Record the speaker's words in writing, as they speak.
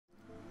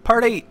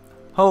part 8.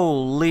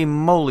 Holy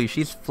moly,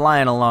 she's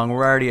flying along.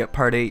 We're already at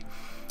part 8.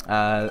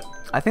 I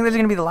think this is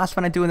going to be the last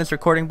one I do in this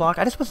recording block.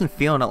 I just wasn't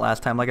feeling it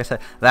last time. Like I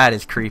said, that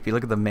is creepy.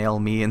 Look at the male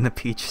me in the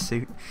peach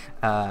suit.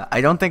 I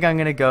don't think I'm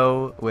going to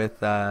go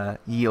with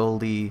ye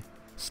olde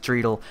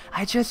Streetle.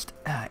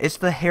 It's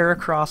the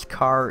Heracross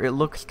car. It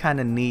looks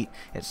kind of neat.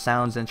 It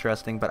sounds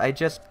interesting, but I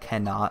just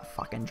cannot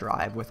fucking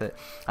drive with it.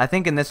 I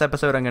think in this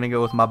episode I'm going to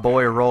go with my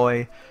boy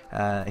Roy.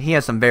 He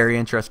has some very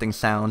interesting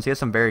sounds. He has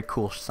some very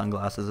cool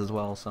sunglasses as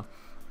well.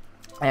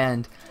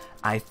 And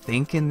I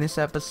think in this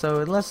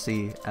episode, let's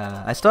see,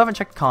 I still haven't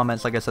checked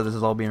comments. Like I said, this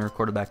is all being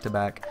recorded back to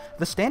back.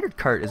 The standard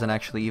cart isn't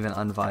actually even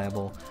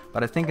unviable,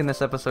 but I think in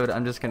this episode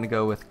I'm just going to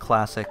go with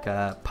classic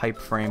pipe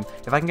frame.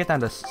 If I can get down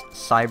to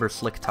cyber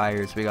slick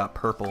tires, we got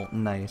purple,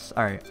 nice.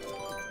 Alright,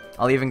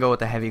 I'll even go with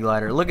the heavy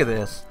glider. Look at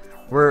this,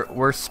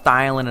 we're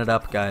styling it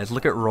up, guys.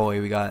 Look at Roy.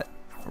 We got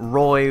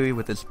Roy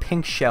with his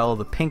pink shell,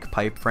 the pink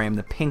pipe frame,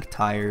 the pink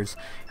tires,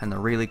 and the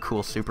really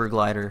cool super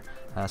glider.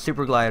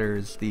 Super glider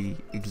is the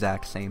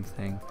exact same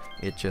thing.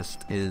 It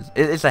just is.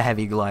 It's a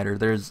heavy glider.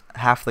 There's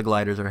half the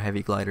gliders are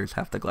heavy gliders,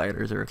 half the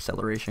gliders are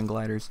acceleration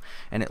gliders,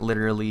 and it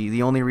literally,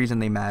 the only reason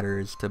they matter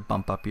is to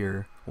bump up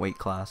your weight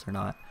class or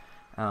not.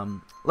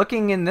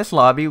 Looking in this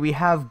lobby, we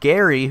have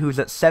Gary, who's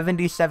at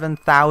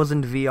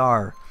 77,000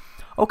 VR.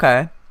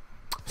 Okay.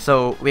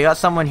 So we got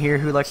someone here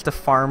who likes to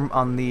farm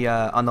on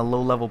the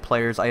low-level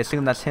players. I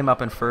assume that's him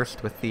up in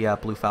first with the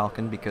Blue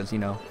Falcon because, you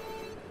know.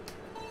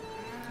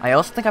 I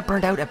also think I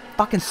burned out at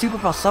fucking Super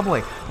Bowl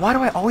Subway. Why do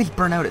I always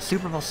burn out at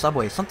Super Bowl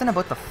Subway? Something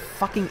about the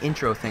fucking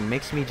intro thing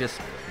makes me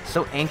just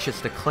so anxious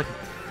to click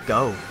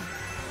go.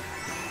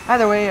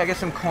 Either way, I get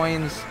some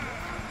coins.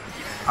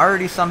 I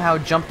already somehow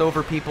jumped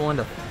over people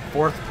into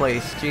 4th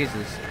place.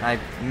 Jesus. I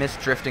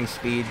missed drifting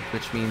speed,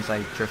 which means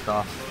I drift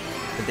off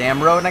the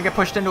damn road and I get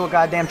pushed into a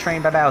goddamn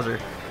train by Bowser.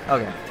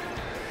 Okay.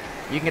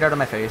 You can get out of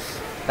my face.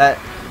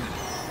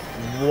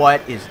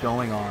 What is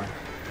going on?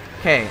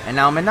 Okay, and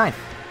now I'm in 9th.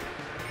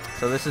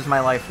 So this is my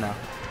life now.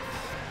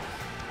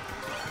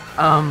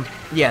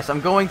 Yes,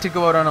 I'm going to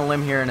go out on a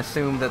limb here and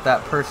assume that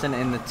that person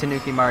in the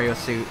Tanuki Mario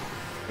suit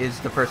is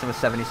the person with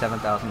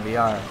 77,000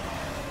 VR.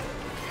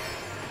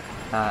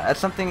 That's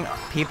something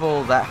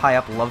people that high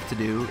up love to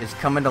do, is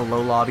come into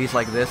low lobbies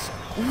like this.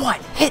 What?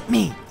 Hit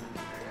me!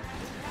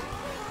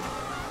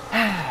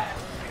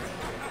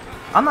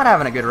 I'm not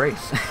having a good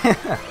race.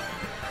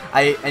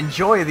 I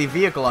enjoy the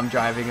vehicle I'm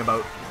driving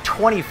about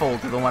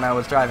 20-fold to the one I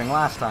was driving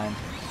last time.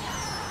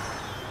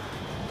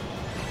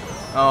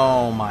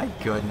 Oh my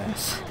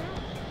goodness.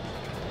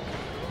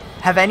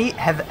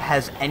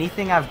 Has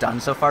anything I've done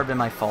so far been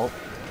my fault?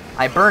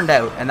 I burned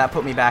out and that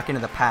put me back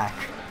into the pack.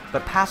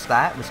 But past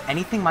that, was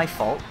anything my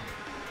fault?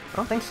 I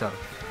don't think so.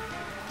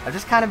 I've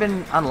just kind of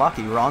been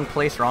unlucky. Wrong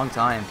place, wrong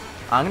time.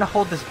 I'm going to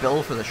hold this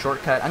bill for the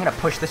shortcut. I'm going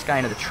to push this guy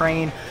into the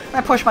train. And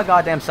I push my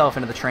goddamn self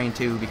into the train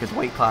too because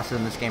weight classes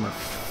in this game are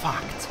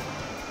fucked.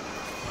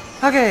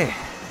 Okay.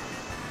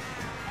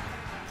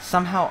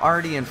 Somehow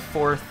already in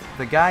 4th.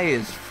 The guy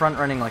is front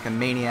running like a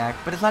maniac,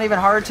 but it's not even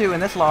hard to in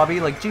this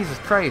lobby, like Jesus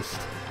Christ.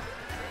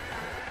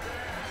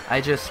 I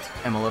just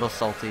am a little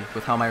salty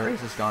with how my race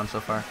has gone so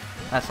far.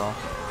 That's all.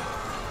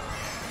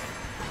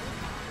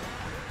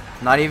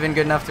 Not even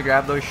good enough to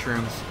grab those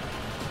shrooms.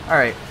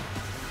 Alright.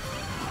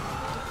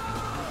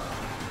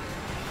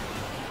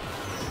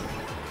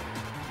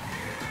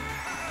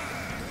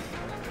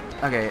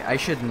 Okay, I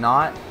should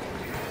not.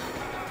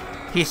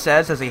 He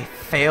says as he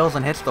fails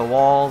and hits the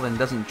wall and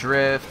doesn't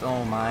drift.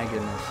 Oh my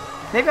goodness.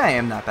 Maybe I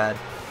am that bad.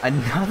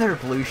 Another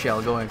blue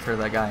shell going for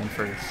the guy in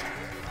first.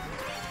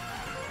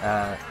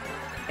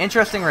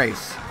 Interesting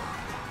race.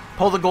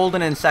 Pull the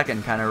golden in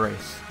second kind of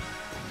race.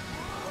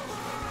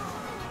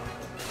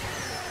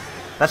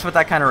 That's what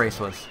that kind of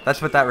race was.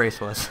 That's what that race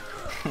was.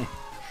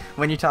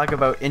 When you talk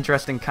about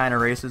interesting kind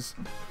of races,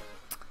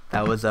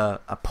 that was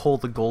a pull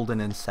the golden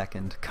in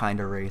second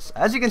kind of race.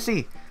 As you can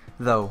see,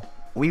 though,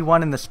 we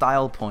won in the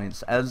style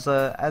points, as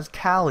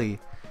Callie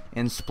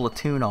in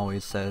Splatoon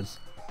always says.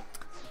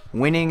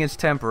 Winning is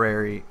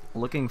temporary,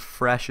 looking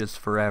fresh is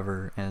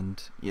forever,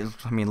 and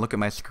I mean, look at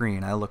my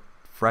screen, I look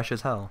fresh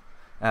as hell.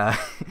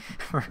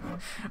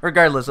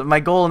 Regardless,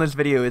 my goal in this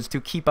video is to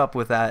keep up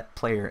with that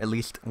player, at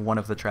least one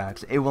of the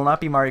tracks. It will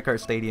not be Mario Kart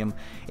Stadium,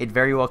 it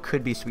very well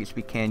could be Sweet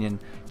Sweet Canyon.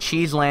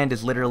 Cheese Land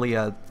is literally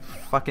a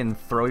fucking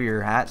throw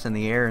your hats in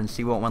the air and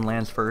see what one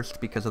lands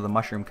first because of the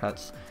mushroom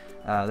cuts.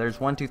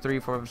 There's 1, 2, 3,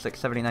 4, 5, 6,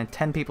 79,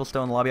 10 people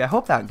still in the lobby. I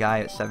hope that guy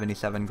at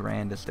 77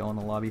 grand is still in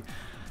the lobby.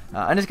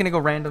 I'm just gonna go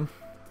random.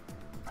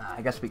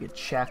 I guess we could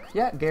check.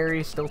 Yeah,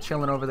 Gary's still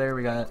chilling over there.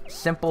 We got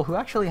Simple, who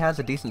actually has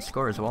a decent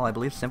score as well. I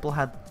believe Simple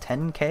had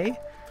 10k,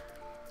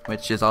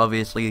 which is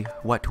obviously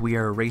what we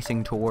are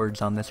racing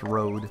towards on this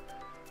road.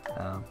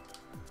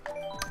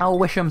 I'll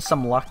wish him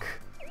some luck.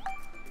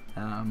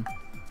 And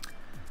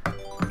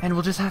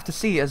we'll just have to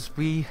see, as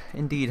we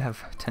indeed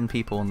have 10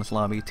 people in this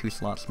lobby, 2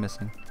 slots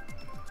missing.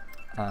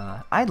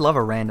 I'd love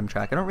a random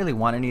track. I don't really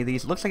want any of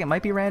these. It looks like it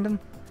might be random.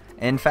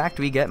 In fact,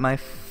 we get my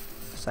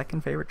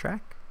second favorite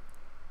track.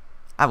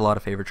 I have a lot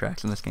of favorite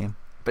tracks in this game.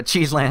 But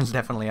Cheeseland's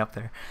definitely up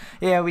there.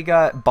 Yeah, we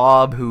got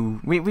Bob, who...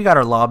 We got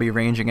our lobby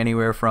ranging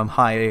anywhere from,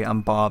 hi,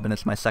 I'm Bob, and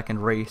it's my second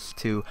race,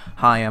 to,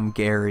 hi, I'm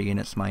Gary, and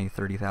it's my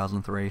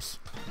 30,000th race.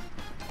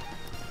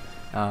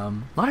 A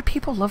lot of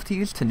people love to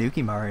use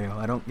Tanuki Mario.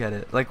 I don't get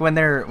it. Like, when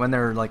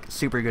they're like,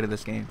 super good at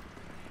this game.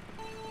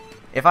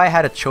 If I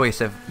had a choice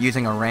of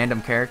using a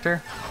random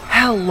character...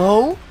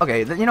 Hello?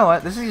 Okay, you know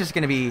what? This is just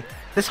gonna be...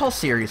 This whole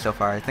series so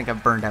far, I think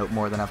I've burned out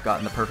more than I've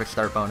gotten the perfect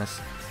start bonus.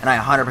 And I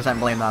 100%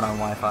 blame that on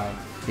Wi-Fi.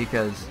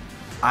 Because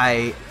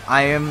I'm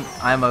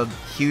a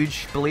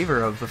huge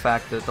believer of the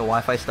fact that the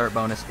Wi-Fi start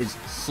bonus is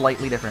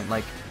slightly different,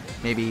 like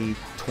maybe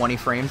 20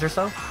 frames or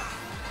so,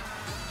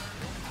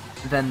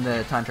 than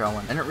the time trial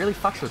one, and it really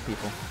fucks with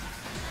people.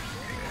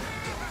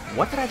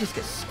 What did I just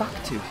get stuck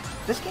to?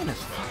 This game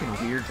is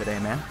fucking weird today,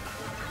 man.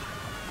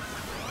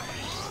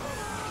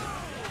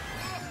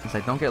 I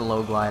don't get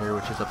low glider,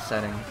 which is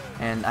upsetting,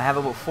 and I have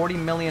about 40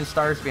 million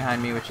stars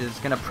behind me, which is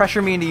gonna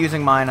pressure me into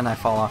using mine, and I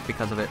fall off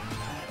because of it.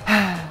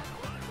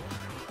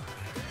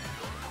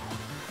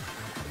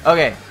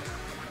 Okay,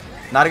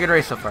 not a good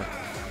race so far.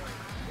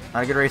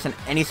 Not a good race in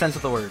any sense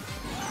of the word.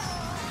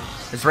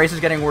 This race is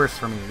getting worse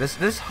for me.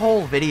 This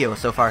whole video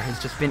so far has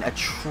just been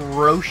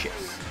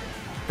atrocious.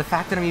 The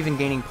fact that I'm even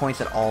gaining points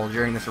at all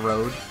during this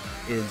road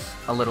is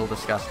a little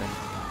disgusting.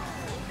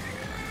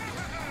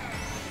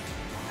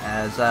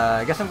 As,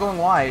 I guess I'm going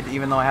wide,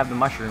 even though I have the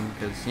mushroom,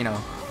 because, you know,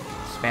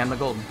 spam the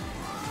golden.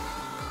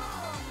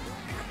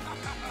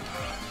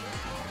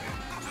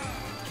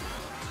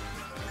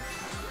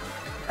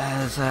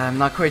 As, I'm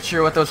not quite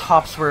sure what those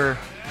hops were,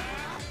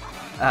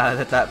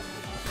 that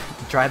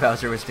Dry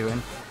Bowser was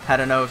doing. I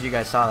don't know if you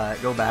guys saw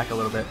that. Go back a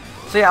little bit.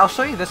 So yeah, I'll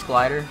show you this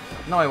glider.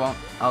 No, I won't.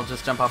 I'll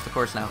just jump off the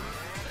course now.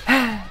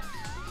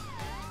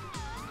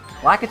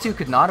 Lakitu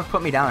could not have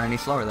put me down any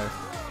slower there.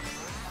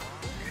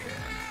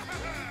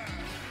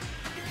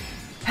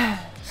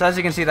 So as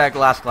you can see, that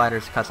glass glider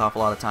cuts off a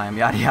lot of time.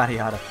 Yada yada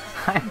yada.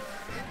 I'm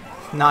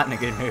not in a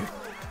good mood.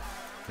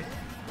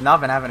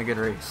 Not been having a good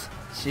race.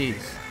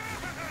 Jeez.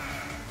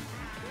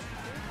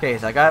 Okay,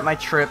 so I got my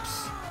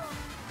trips.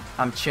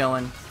 I'm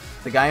chilling.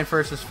 The guy in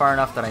first is far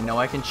enough that I know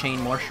I can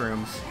chain more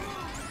shrooms.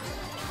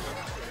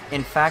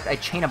 In fact, I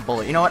chain a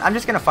bullet. You know what? I'm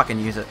just gonna fucking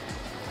use it.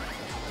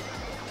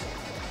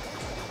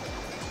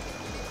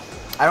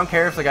 I don't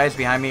care if the guys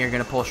behind me are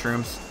gonna pull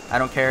shrooms. I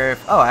don't care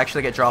if... Oh, I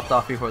actually get dropped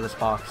off before this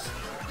box.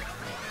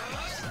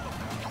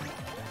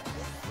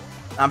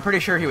 I'm pretty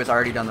sure he was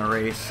already done the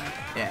race.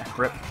 Yeah,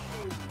 rip.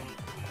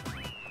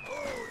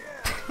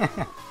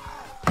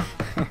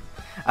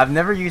 I've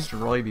never used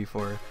Roy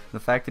before. The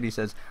fact that he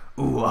says,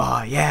 ooh,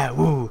 ah, yeah,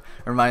 woo,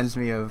 reminds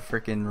me of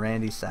frickin'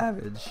 Randy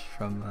Savage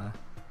from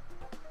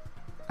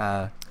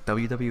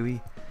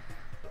WWE.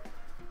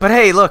 But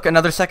hey, look,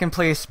 another second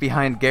place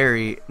behind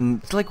Gary.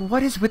 It's like,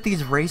 what is with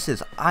these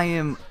races? I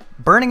am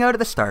burning out at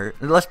the start.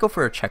 Let's go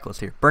for a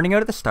checklist here. Burning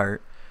out at the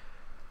start.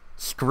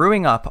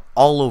 Screwing up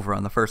all over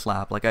on the first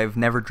lap. Like, I've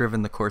never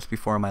driven the course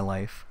before in my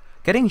life.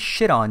 Getting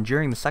shit on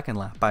during the second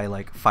lap by,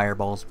 like,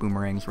 fireballs,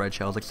 boomerangs, red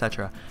shells,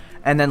 etc.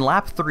 And then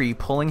lap 3,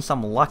 pulling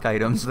some luck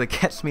items that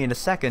gets me into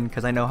second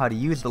because I know how to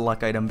use the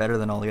luck item better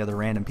than all the other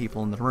random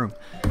people in the room.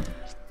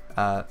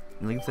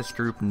 Leave this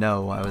group?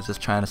 No, I was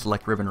just trying to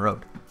select Ribbon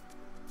Road.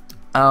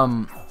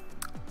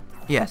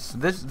 Yes,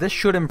 this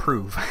should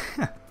improve.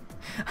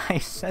 I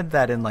said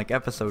that in, like,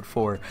 episode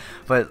 4,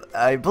 but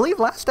I believe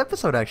last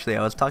episode, actually,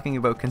 I was talking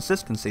about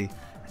consistency,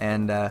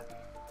 and,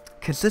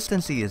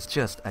 consistency is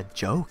just a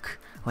joke.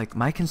 Like,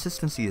 my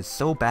consistency is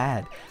so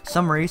bad.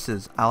 Some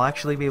races, I'll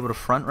actually be able to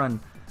front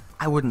run,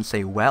 I wouldn't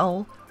say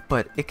well,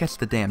 but it gets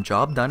the damn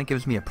job done. It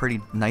gives me a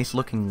pretty nice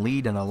looking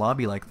lead in a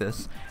lobby like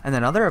this. And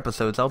then other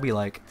episodes, I'll be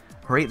like,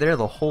 right there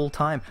the whole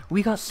time.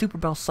 We got Super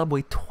Bell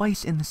Subway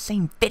twice in the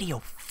same video.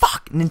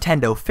 Fuck!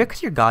 Nintendo,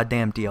 fix your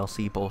goddamn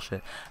DLC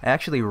bullshit. I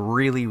actually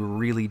really,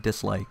 really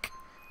dislike,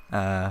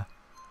 how,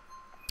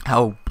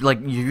 like,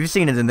 you've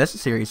seen it in this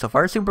series so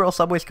far. Super Bell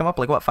Subway's come up,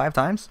 like, what, 5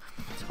 times?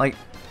 Like,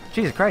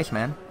 Jesus Christ,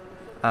 man.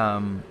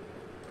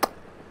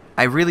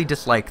 I really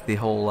dislike the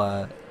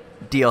whole,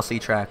 DLC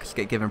tracks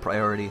get given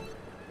priority,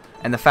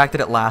 and the fact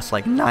that it lasts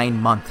like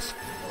 9 months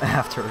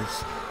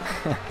afterwards.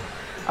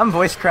 I'm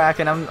voice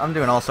cracking. I'm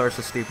doing all sorts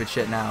of stupid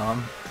shit now.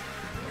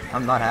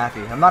 I'm not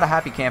happy. I'm not a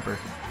happy camper,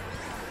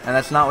 and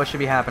that's not what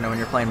should be happening when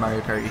you're playing Mario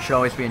Kart. You should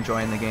always be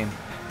enjoying the game.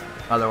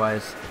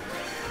 Otherwise,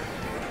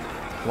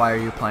 why are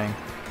you playing?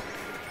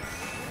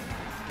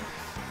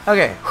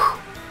 Okay.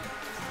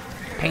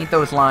 Paint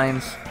those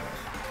lines.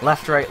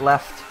 Left, right,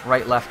 left,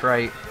 right, left,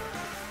 right.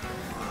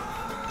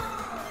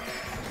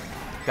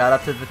 Got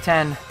up to the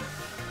 10.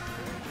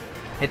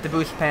 Hit the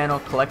boost panel,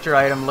 collect your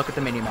item, look at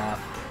the mini-map.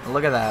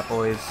 Look at that,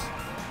 boys.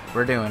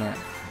 We're doing it.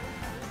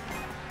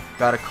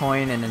 Got a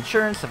coin and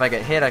insurance. If I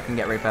get hit, I can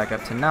get right back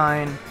up to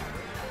 9.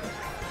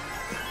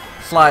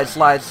 Slide,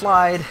 slide,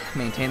 slide.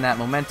 Maintain that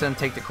momentum,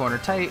 take the corner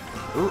tight.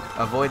 Ooh,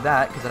 avoid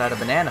that, because it had a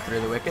banana through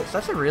the wicket. So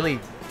that's a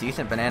really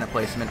decent banana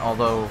placement,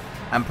 although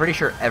I'm pretty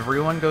sure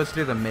everyone goes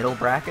through the middle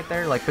bracket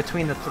there, like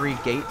between the 3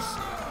 gates.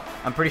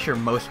 I'm pretty sure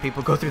most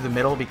people go through the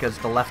middle because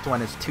the left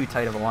one is too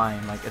tight of a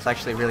line. Like, it's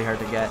actually really hard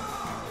to get.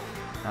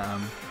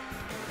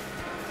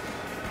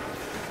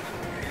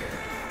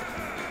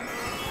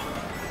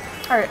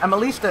 Alright, I'm at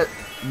least at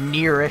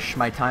near-ish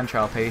my time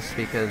trial pace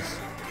because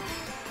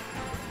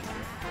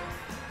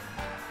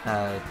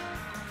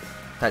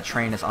that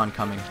train is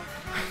oncoming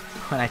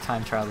when I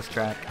time trial this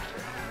track.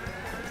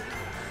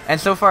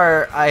 And so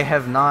far, I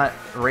have not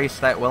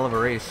raced that well of a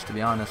race, to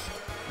be honest.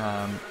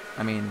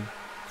 I mean...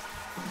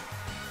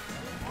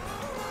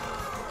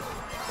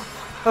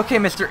 Okay,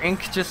 Mr.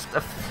 Ink, just...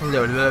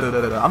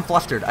 I'm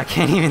flustered. I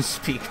can't even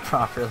speak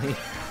properly.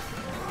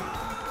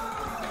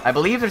 I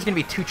believe there's going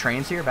to be 2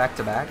 trains here, back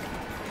to back.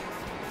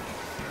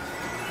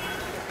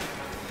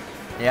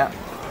 Yeah.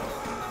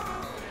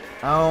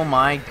 Oh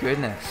my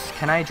goodness.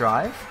 Can I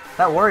drive?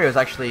 That Wario is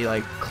actually,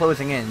 like,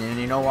 closing in, and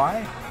you know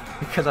why?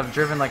 Because I've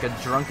driven like a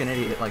drunken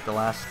idiot, like, the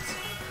last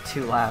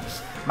 2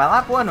 laps. My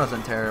lap 1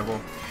 wasn't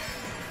terrible.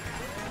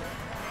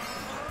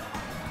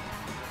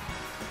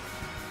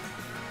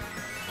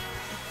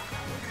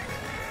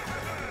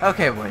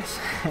 Okay, boys.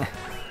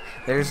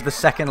 There's the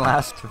second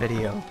last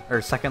video,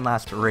 or second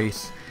last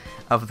race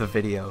of the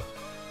video.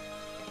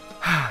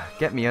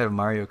 Get me out of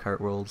Mario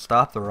Kart World.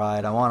 Stop the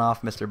ride. I want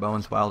off Mr.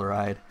 Bones' wild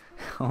ride.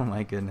 Oh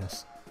my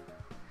goodness.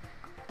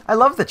 I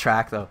love the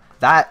track though.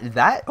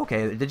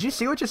 Okay, did you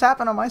see what just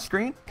happened on my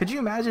screen? Could you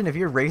imagine if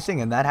you're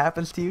racing and that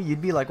happens to you? You'd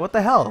be like, what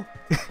the hell?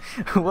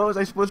 What was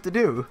I supposed to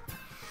do?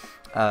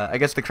 I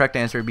guess the correct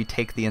answer would be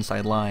take the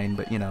inside line,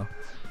 but you know.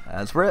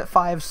 As we're at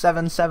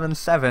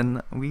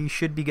 5777, we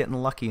should be getting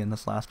lucky in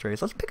this last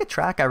race. Let's pick a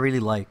track I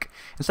really like,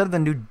 instead of the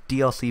new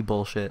DLC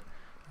bullshit.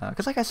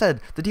 Because like I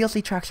said, the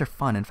DLC tracks are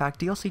fun. In fact,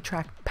 DLC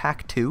track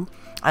pack 2,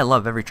 I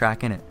love every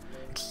track in it.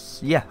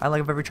 Yeah, I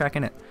like every track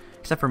in it.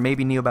 Except for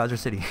maybe Neo Bowser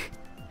City.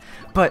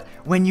 But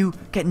when you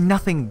get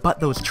nothing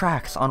but those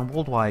tracks on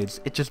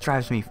Worldwides, it just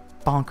drives me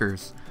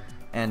bonkers.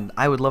 And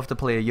I would love to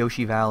play a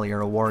Yoshi Valley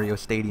or a Wario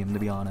Stadium, to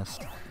be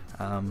honest.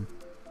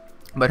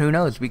 But who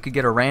knows, we could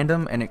get a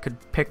random and it could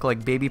pick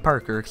like Baby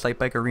Park or Excite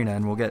Bike Arena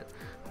and we'll get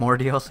more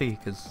DLC,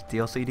 because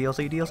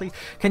DLC.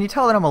 Can you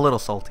tell that I'm a little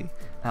salty?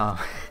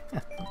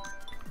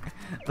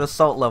 The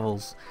salt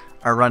levels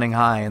are running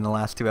high in the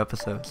last 2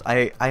 episodes.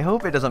 I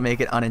hope it doesn't make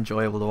it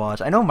unenjoyable to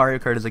watch. I know Mario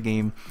Kart is a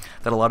game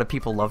that a lot of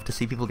people love to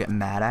see people get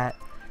mad at.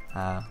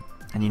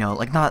 And you know,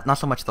 like not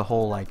so much the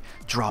whole like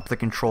drop the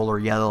controller,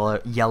 yell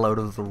out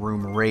of the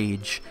room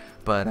rage,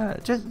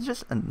 but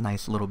just a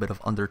nice little bit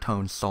of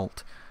undertone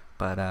salt.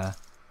 But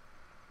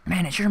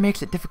man, it sure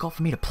makes it difficult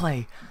for me to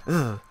play.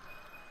 Ugh.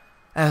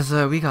 As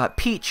we got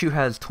Peach, who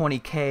has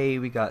 20k,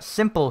 we got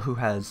Simple, who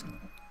has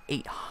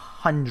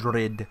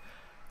 800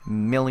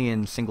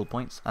 million single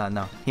points.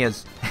 No, he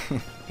has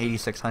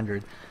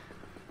 8,600.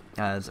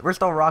 As we're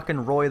still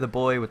rocking Roy the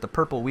boy with the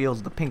purple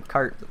wheels, the pink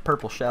cart, the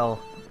purple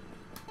shell.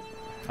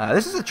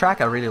 This is a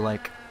track I really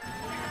like.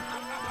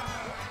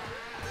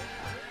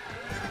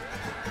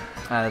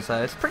 As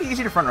it's pretty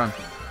easy to front run,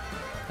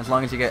 as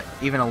long as you get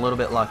even a little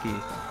bit lucky.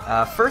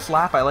 First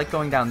lap, I like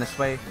going down this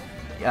way.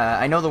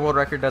 I know the world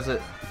record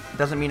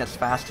doesn't mean it's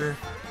faster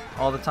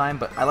all the time,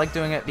 but I like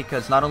doing it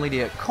because not only do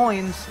you get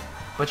coins,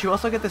 but you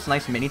also get this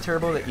nice mini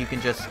turbo that you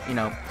can just, you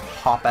know,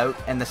 hop out.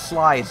 And the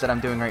slides that I'm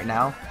doing right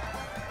now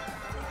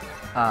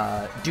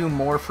do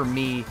more for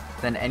me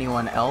than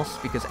anyone else,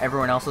 because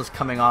everyone else is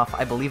coming off,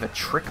 I believe, a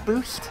trick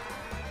boost,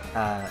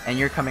 and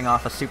you're coming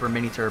off a super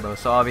mini turbo.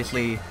 So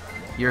obviously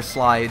your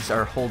slides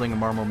are holding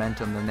more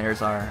momentum than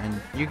theirs are,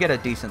 and you get a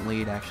decent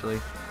lead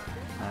actually.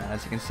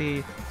 As you can see,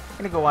 I'm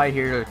gonna go wide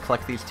here to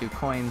collect these 2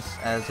 coins,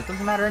 as it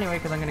doesn't matter anyway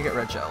because I'm gonna get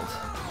red shelled.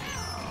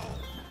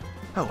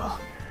 Oh well,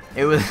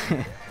 it was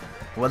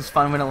was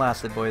fun when it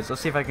lasted, boys.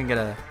 Let's see if I can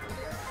get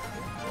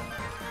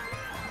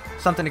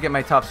something to get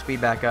my top speed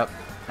back up,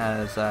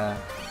 as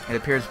it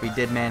appears we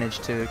did manage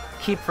to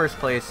keep first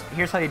place.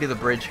 Here's how you do the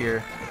bridge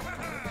here.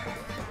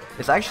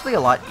 It's actually a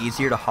lot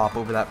easier to hop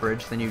over that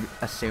bridge than you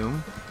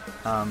assume.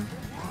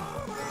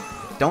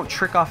 Don't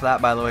trick off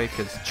that, by the way,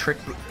 because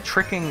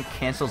tricking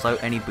cancels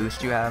out any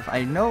boost you have.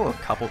 I know a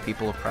couple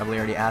people have probably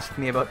already asked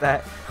me about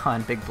that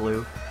on Big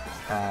Blue,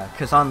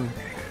 because on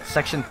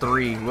Section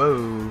 3,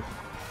 whoa,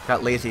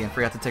 got lazy and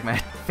forgot to take my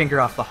finger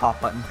off the hop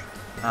button.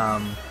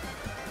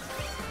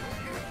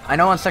 I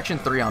know on Section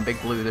 3 on Big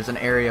Blue, there's an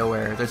area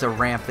where there's a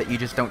ramp that you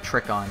just don't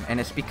trick on, and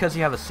it's because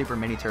you have a super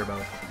mini turbo.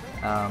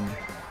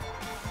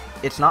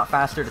 It's not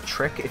faster to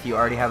trick if you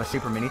already have a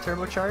super mini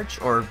turbo charge,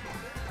 or,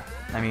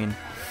 I mean,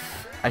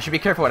 I should be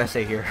careful what I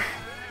say here,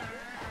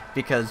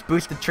 because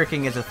boosted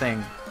tricking is a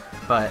thing,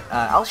 but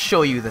I'll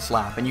show you this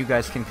lap and you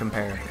guys can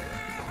compare.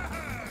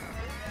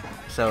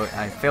 So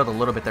I failed a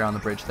little bit there on the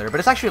bridge there, but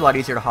it's actually a lot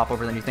easier to hop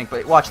over than you think.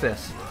 But watch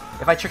this.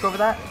 If I trick over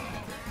that,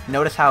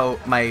 notice how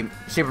my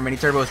super mini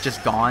turbo is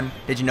just gone.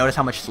 Did you notice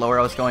how much slower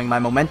I was going? My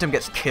momentum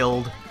gets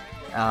killed,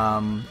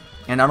 and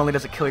not only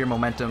does it kill your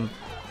momentum,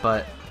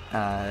 but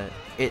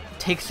it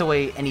takes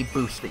away any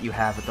boost that you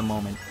have at the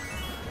moment.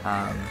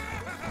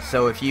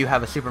 So if you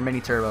have a super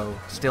mini turbo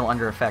still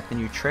under effect and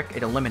you trick,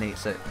 it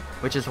eliminates it.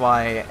 Which is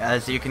why,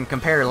 as you can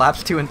compare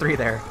laps 2 and 3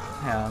 there,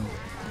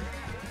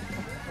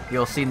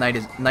 you'll see night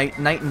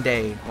and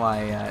day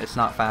why it's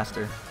not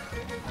faster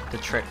to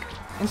trick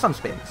in some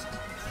spins.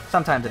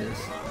 Sometimes it is.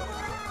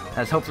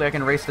 As hopefully I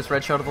can race this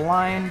red shell to the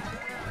line.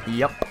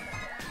 Yup.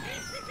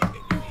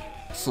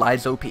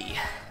 Slides OP.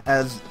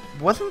 As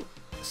wasn't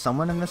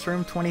someone in this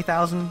room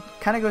 20,000?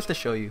 Kind of goes to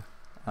show you.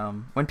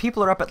 When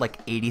people are up at like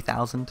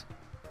 80,000,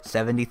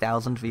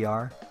 70,000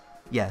 VR,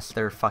 yes,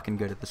 they're fucking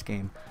good at this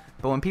game.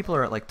 But when people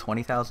are at like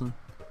 20,000,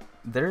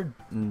 they're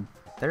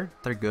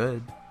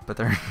good, but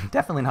they're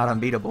definitely not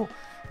unbeatable.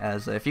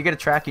 As if you get a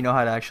track you know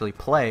how to actually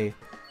play,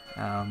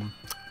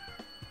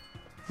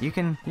 you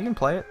can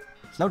play it.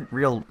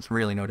 It's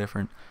really no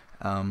different.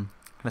 I'm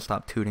gonna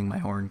stop tooting my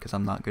horn because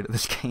I'm not good at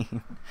this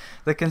game.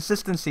 The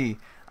consistency,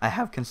 I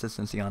have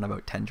consistency on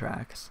about 10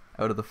 tracks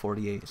out of the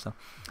 48. So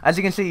as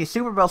you can see,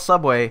 Super Bell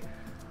Subway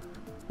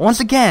once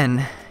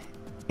again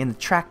in the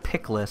track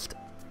pick list.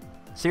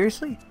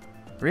 Seriously?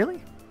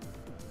 Really?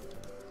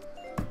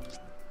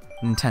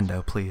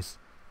 Nintendo, please.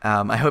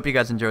 I hope you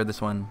guys enjoyed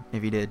this one.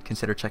 If you did,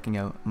 consider checking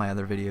out my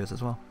other videos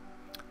as well.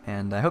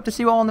 And I hope to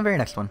see you all in the very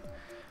next one.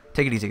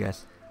 Take it easy,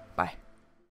 guys. Bye.